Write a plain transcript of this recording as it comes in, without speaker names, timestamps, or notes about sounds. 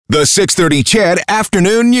The 6:30 CHED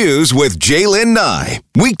Afternoon News with Jaylen Nye.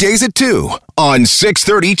 Weekdays at 2 on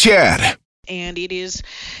 6:30 CHED. And it is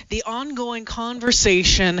the ongoing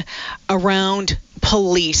conversation around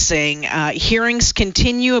policing. Hearings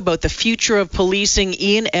continue about the future of policing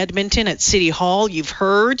in Edmonton at City Hall. You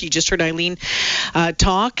just heard Eileen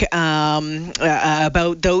talk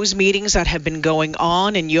about those meetings that have been going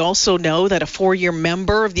on. And you also know that a 4-year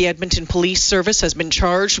member of the Edmonton Police Service has been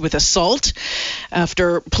charged with assault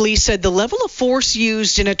after police said the level of force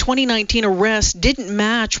used in a 2019 arrest didn't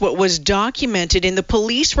match what was documented in the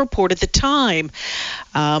police report at the time.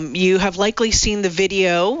 You have likely seen the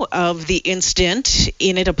video of the incident.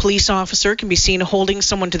 In it, a police officer can be seen holding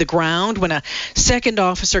someone to the ground when a second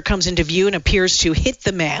officer comes into view and appears to hit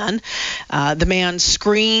the man. The man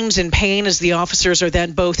screams in pain as the officers are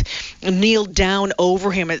then both kneeled down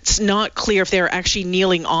over him. It's not clear if they're actually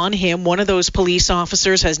kneeling on him. One of those police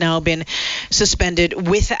officers has now been suspended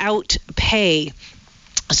without pay.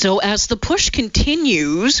 So as the push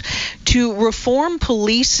continues to reform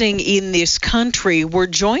policing in this country, we're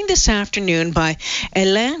joined this afternoon by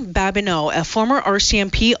Alain Babineau, a former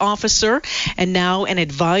RCMP officer and now an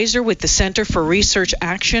advisor with the Centre for Research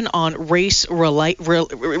Action on Race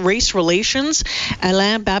Relations.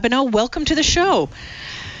 Alain Babineau, welcome to the show.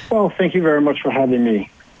 Well, thank you very much for having me.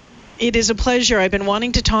 It is a pleasure. I've been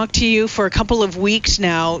wanting to talk to you for a couple of weeks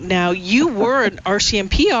now. Now, you were an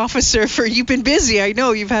RCMP officer you've been busy. I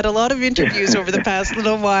know you've had a lot of interviews over the past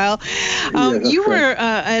little while. You were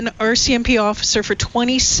an RCMP officer for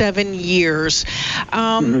 27 years.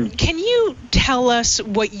 Can you tell us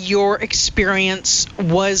what your experience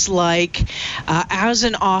was like as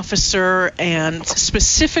an officer, and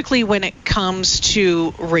specifically when it comes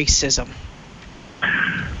to racism?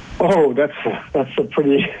 Oh, that's a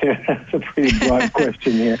pretty broad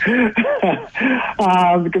question here.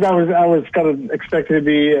 Because I was kind of expecting to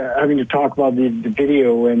be having to talk about the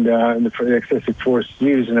video and the excessive force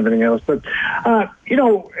used and everything else. But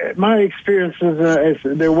my experiences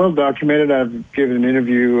they're well documented. I've given an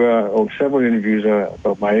interview or several interviews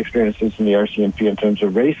about my experiences in the RCMP in terms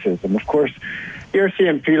of racism. Of course, the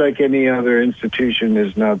RCMP, like any other institution,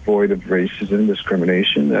 is not void of racism and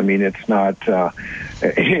discrimination. I mean, it's not,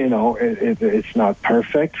 it's not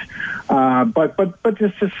perfect, but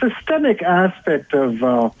it's a systemic aspect of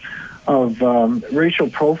racial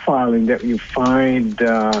profiling that you find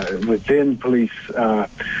within police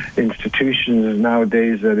institutions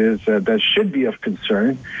nowadays that should be of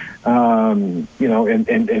concern. And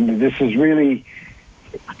this is really.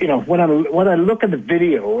 When I look at the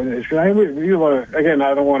video, and I really want to, again,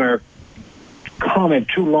 I don't want to comment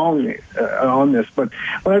too long on this, but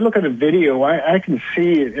when I look at the video, I can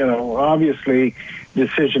see, obviously, the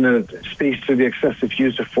decision that speaks to the excessive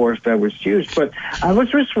use of force that was used. But I was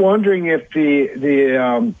just wondering if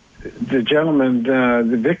the gentleman,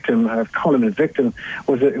 the victim, I've called him a victim,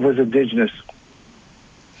 was Indigenous.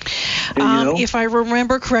 If I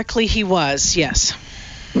remember correctly, he was, yes.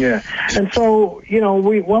 Yeah, and so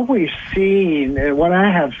what we've seen, and what I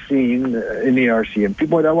have seen in the RCMP,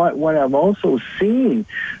 what I've also seen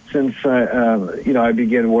since I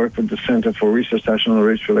began work with the Centre for Research Action on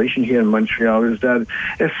Race Relations here in Montreal is that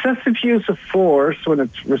excessive use of force, when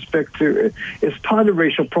it's respect to, is part of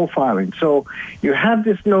racial profiling. So you have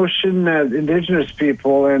this notion that Indigenous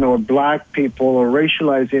people or Black people or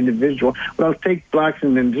racialized individual, but I'll take Blacks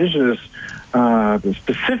and Indigenous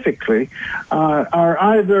specifically, are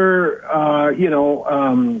either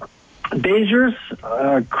dangerous,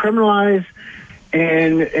 criminalized,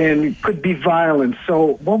 and could be violent.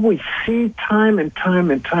 So what we see time and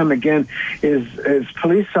time again is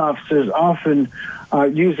police officers often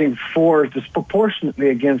using force disproportionately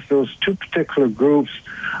against those two particular groups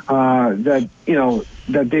that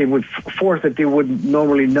they would force that they would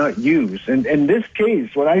normally not use. And in this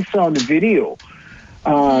case, what I saw in the video,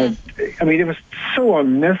 it was so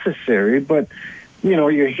unnecessary, but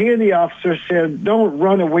you hear the officer say, don't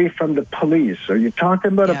run away from the police. So you're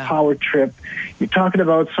talking about a power trip. You're talking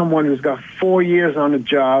about someone who's got 4 years on the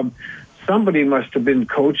job. Somebody must have been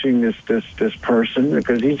coaching this person,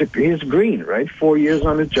 because he's green, right? 4 years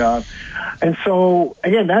on the job. And so,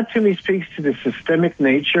 again, that to me speaks to the systemic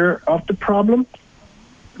nature of the problem,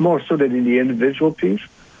 more so than in the individual piece.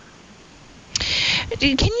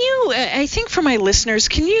 Can you, I think for my listeners,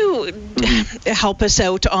 can you help us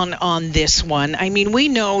out on this one? I mean, we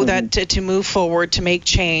know that to move forward, to make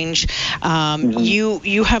change,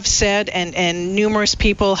 you have said, and numerous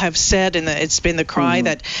people have said, and it's been the cry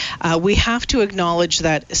that we have to acknowledge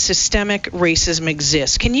that systemic racism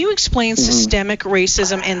exists. Can you explain systemic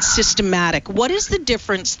racism and systematic? What is the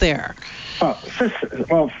difference there? Well, first of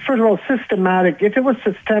all, systematic. If it was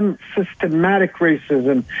systematic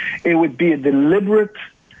racism, it would be a deliberate,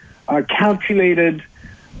 calculated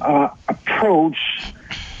approach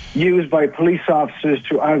used by police officers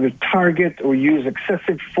to either target or use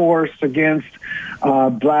excessive force against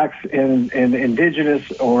blacks and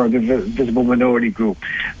indigenous or the visible minority group.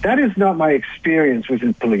 That is not my experience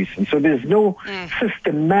within policing. So there's no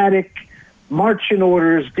systematic marching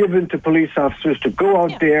orders given to police officers to go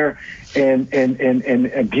out there and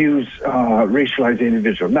abuse racialized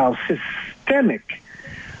individuals. Now, systemic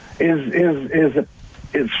is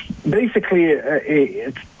basically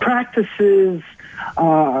it's practices,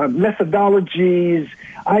 methodologies,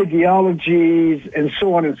 ideologies, and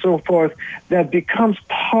so on and so forth that becomes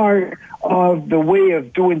part of the way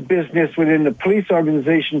of doing business within the police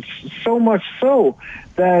organization, so much so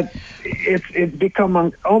that it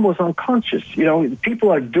become almost unconscious. You know,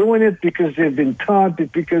 people are doing it because they've been taught,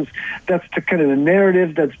 because that's the kind of the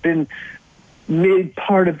narrative that's been made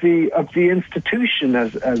part of the institution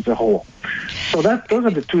as a whole. So those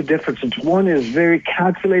are the two differences. One is very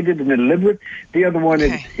calculated and deliberate. The other one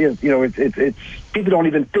is it's people don't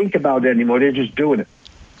even think about it anymore. They're just doing it.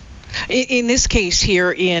 In this case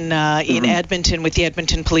here in Edmonton, with the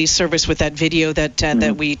Edmonton Police Service, with that video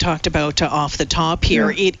that we talked about off the top here,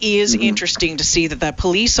 it is interesting to see that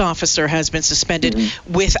police officer has been suspended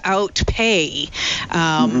without pay.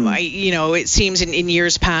 It seems in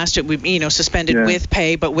years past it would suspended with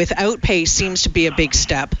pay, but without pay seems to be a big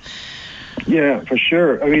step. Yeah, for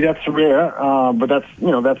sure. I mean, that's rare, but that's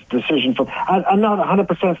a decision for. I'm not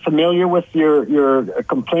 100% familiar with your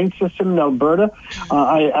complaint system in Alberta.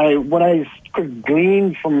 What I could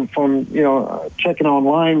glean from checking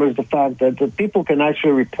online was the fact that the people can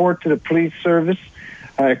actually report to the police service,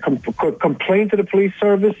 complain to the police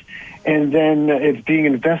service, and then it's being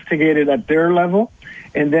investigated at their level.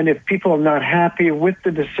 And then if people are not happy with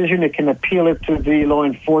the decision, they can appeal it to the Law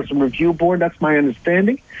Enforcement Review Board. That's my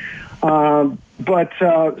understanding. So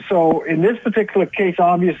in this particular case,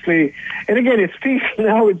 obviously, and again, it speaks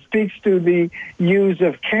to the use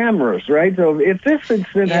of cameras, right? So if this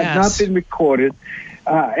incident had not been recorded,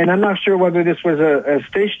 and I'm not sure whether this was a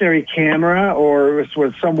stationary camera or this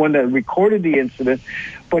was someone that recorded the incident,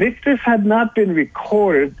 but if this had not been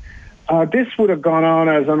recorded, this would have gone on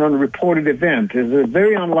as an unreported event. It's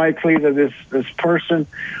very unlikely that this person,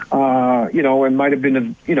 it might have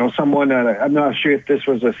been, someone, I'm not sure if this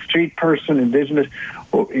was a street person,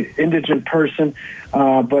 indigent person,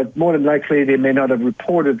 but more than likely they may not have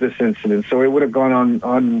reported this incident. So it would have gone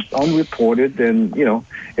on unreported, and,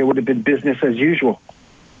 it would have been business as usual.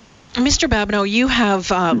 Mr. Babineau, you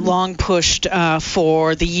have long pushed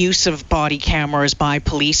for the use of body cameras by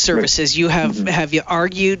police services. You have you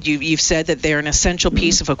argued, you've said that they're an essential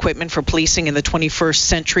piece of equipment for policing in the 21st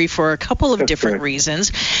century for a couple of different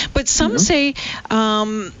reasons. But some say,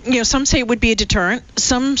 some say it would be a deterrent.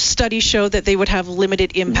 Some studies show that they would have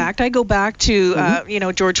limited impact. I go back to,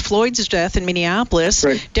 George Floyd's death in Minneapolis.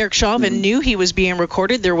 Derek Chauvin knew he was being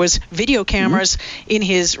recorded. There was video cameras in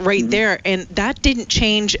his there, and that didn't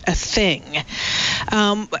change a thing.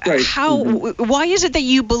 Why is it that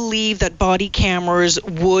you believe that body cameras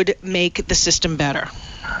would make the system better?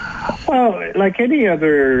 Well, like any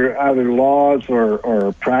other laws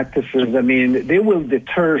or practices, I mean, they will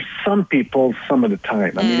deter some people some of the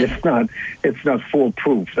time. I mean, it's not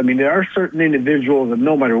foolproof. I mean, there are certain individuals that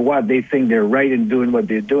no matter what, they think they're right in doing what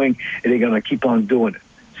they're doing, and they're going to keep on doing it.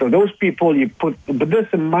 So those people but this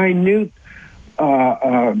is a minute.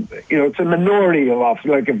 It's a minority of officers,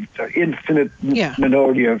 like an infinite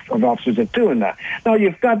minority of officers that are doing that. Now,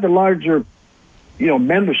 you've got the larger,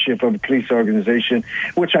 membership of the police organization,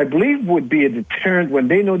 which I believe would be a deterrent when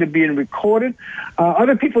they know they're being recorded.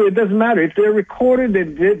 Other people, it doesn't matter. If they're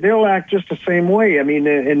recorded, they'll act just the same way. I mean,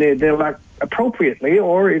 and they'll act appropriately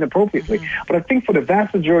or inappropriately. But I think for the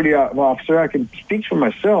vast majority of officers, I can speak for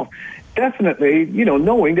myself, definitely,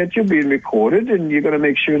 knowing that you're being recorded and you're going to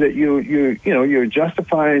make sure that you're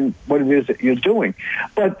justifying what it is that you're doing.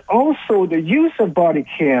 But also the use of body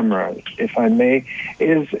cameras, if I may,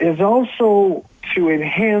 is also to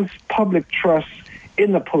enhance public trust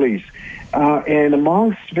in the police. And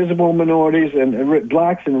amongst visible minorities and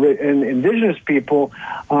blacks and indigenous people,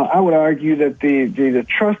 I would argue that the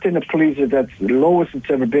trust in the police is at the lowest it's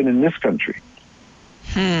ever been in this country.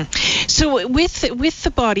 So with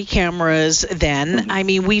the body cameras, then, I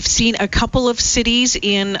mean, we've seen a couple of cities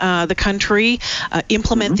in the country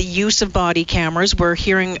implement the use of body cameras. We're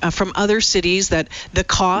hearing from other cities that the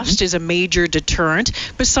cost is a major deterrent.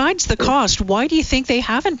 Besides the cost, why do you think they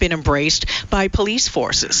haven't been embraced by police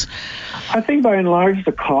forces? I think by and large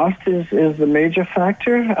the cost is the major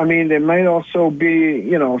factor. I mean, there might also be,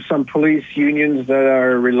 some police unions that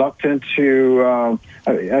are reluctant to,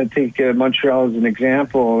 I think Montreal is an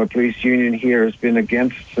example. A police union here has been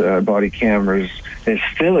against body cameras. It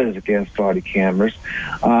still is against body cameras.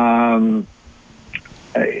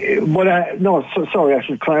 Sorry, I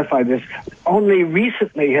should clarify this. Only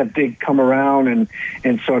recently have they come around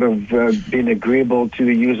and sort of been agreeable to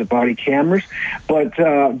the use of body cameras. But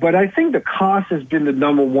I think the cost has been the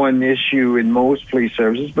number one issue in most police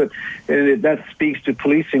services. But that speaks to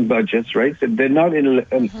policing budgets, right? They're not in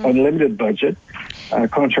an unlimited budget,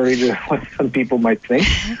 contrary to what some people might think.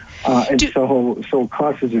 So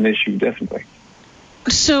cost is an issue, definitely.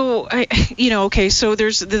 So, so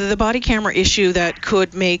there's the body camera issue that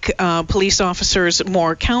could make police officers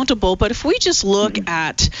more accountable. But if we just look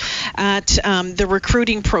at the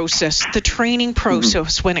recruiting process, the training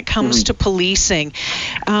process when it comes to policing,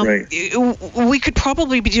 we could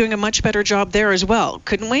probably be doing a much better job there as well,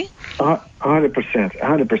 couldn't we?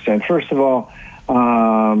 100%. First of all,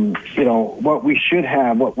 what we should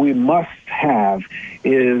have, what we must have,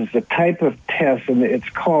 is the type of test, and it's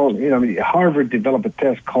called, Harvard developed a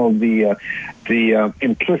test called the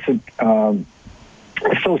implicit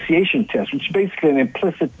association test, which is basically an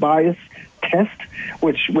implicit bias test,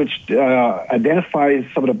 which identifies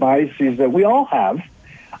some of the biases that we all have,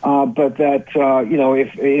 but that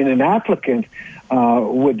if in an applicant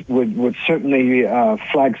would certainly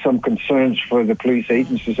flag some concerns for the police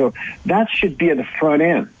agency. So that should be at the front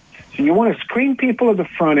end. So you want to screen people at the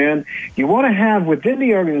front end. You want to have within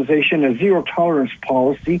the organization a zero tolerance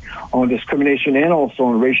policy on discrimination and also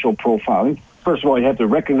on racial profiling. First of all, you have to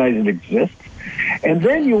recognize it exists. And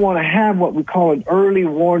then you want to have what we call an early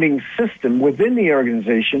warning system within the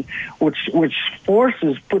organization, which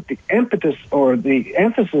put the impetus or the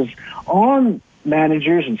emphasis on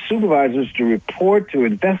managers and supervisors to report, to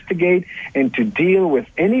investigate, and to deal with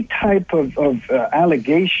any type of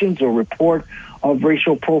allegations or report of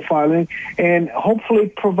racial profiling, and hopefully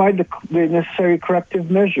provide the necessary corrective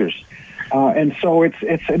measures. And so it's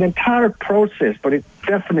an entire process, but it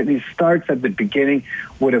definitely starts at the beginning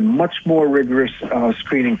with a much more rigorous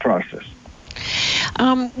screening process.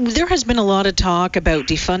 There has been a lot of talk about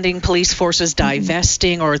defunding police forces,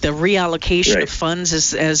 divesting, or the reallocation of funds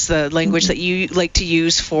as the language that you like to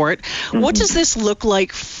use for it. What does this look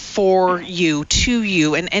like for you, to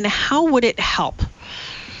you, and how would it help?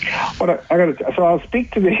 So I'll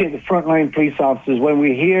speak to the frontline police officers. When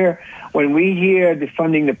we hear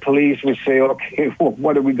defunding the police, we say, okay, well,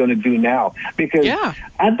 what are we going to do now? Because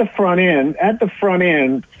at the front end,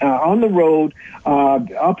 on the road,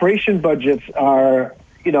 operation budgets are,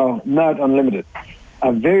 not unlimited.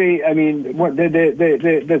 The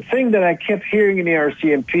thing that I kept hearing in the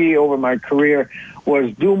RCMP over my career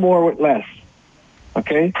was do more with less.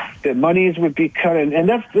 Okay, the monies would be cut, and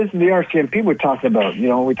this is the RCMP we're talking about.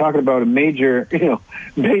 We're talking about a major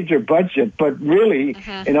budget, but really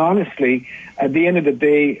and honestly, at the end of the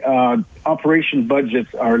day, operation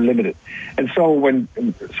budgets are limited, and so when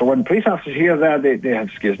police officers hear that, they have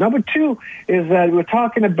scares. Number two is that we're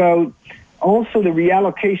talking about also the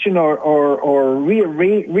reallocation or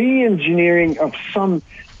re-engineering of some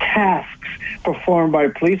tasks performed by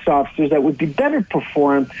police officers that would be better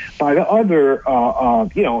performed by the other,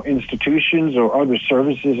 institutions or other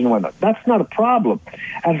services and whatnot. That's not a problem,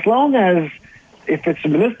 as long as if it's a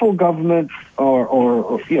municipal government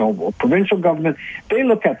or provincial government, they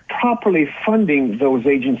look at properly funding those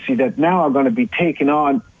agencies that now are going to be taking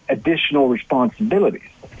on additional responsibilities.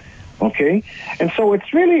 Okay, and so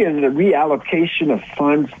it's really in the reallocation of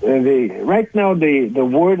funds. Right now, the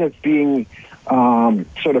word that's being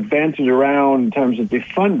sort of bantered around in terms of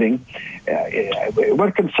defunding.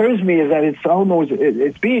 What concerns me is that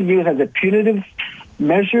it's being used as a punitive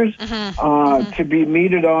measure to be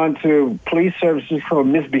meted on to police services for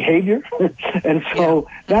misbehavior, and so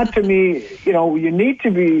that to me, you need to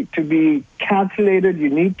be calculated. You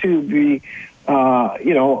need to be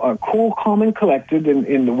cool, calm, and collected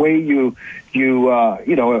in the way you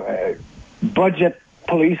budget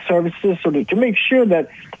police services, so to make sure that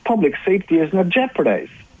public safety is not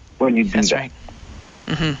jeopardized when you do that. That's right.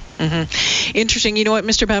 Interesting. You know what,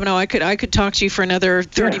 Mr. Babineau, I could talk to you for another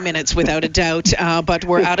 30 minutes without a doubt, but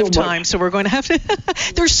we're out of time, so we're going to have to.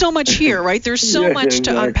 There's so much here, right? There's so much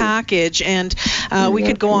to unpackage, and we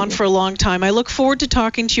could go on for a long time. I look forward to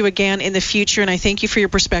talking to you again in the future, and I thank you for your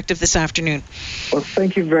perspective this afternoon. Well,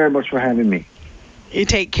 thank you very much for having me. You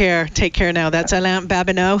take care. Take care now. That's Alain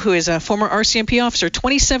Babineau, who is a former RCMP officer,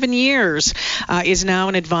 27 years, is now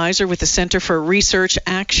an advisor with the Center for Research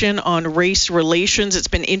Action on Race Relations. It's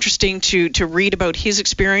been interesting to read about his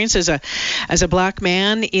experience as a black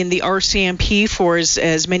man in the RCMP for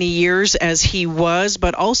as many years as he was,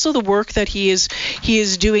 but also the work that he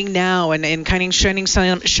is doing now and kind of shining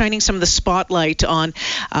some of the spotlight on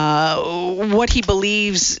what he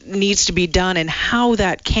believes needs to be done and how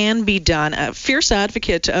that can be done. A fierce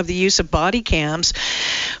advocate of the use of body cams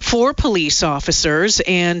for police officers,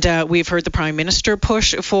 and we've heard the Prime Minister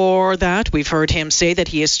push for that. We've heard him say that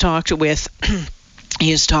he has talked with the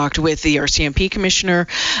RCMP Commissioner,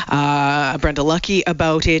 Brenda Lucki,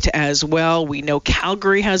 about it as well. We know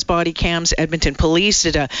Calgary has body cams. Edmonton Police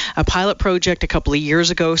did a pilot project a couple of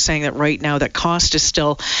years ago saying that right now that cost is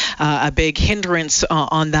still a big hindrance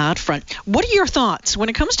on that front. What are your thoughts when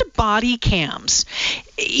it comes to body cams?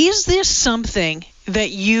 Is this something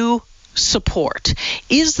that you support?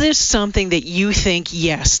 Is this something that you think,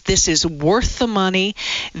 yes, this is worth the money,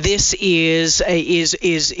 this is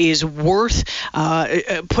worth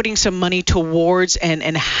putting some money towards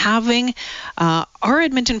and having our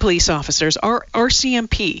Edmonton police officers, our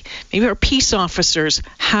RCMP, maybe our peace officers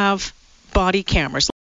have body cameras?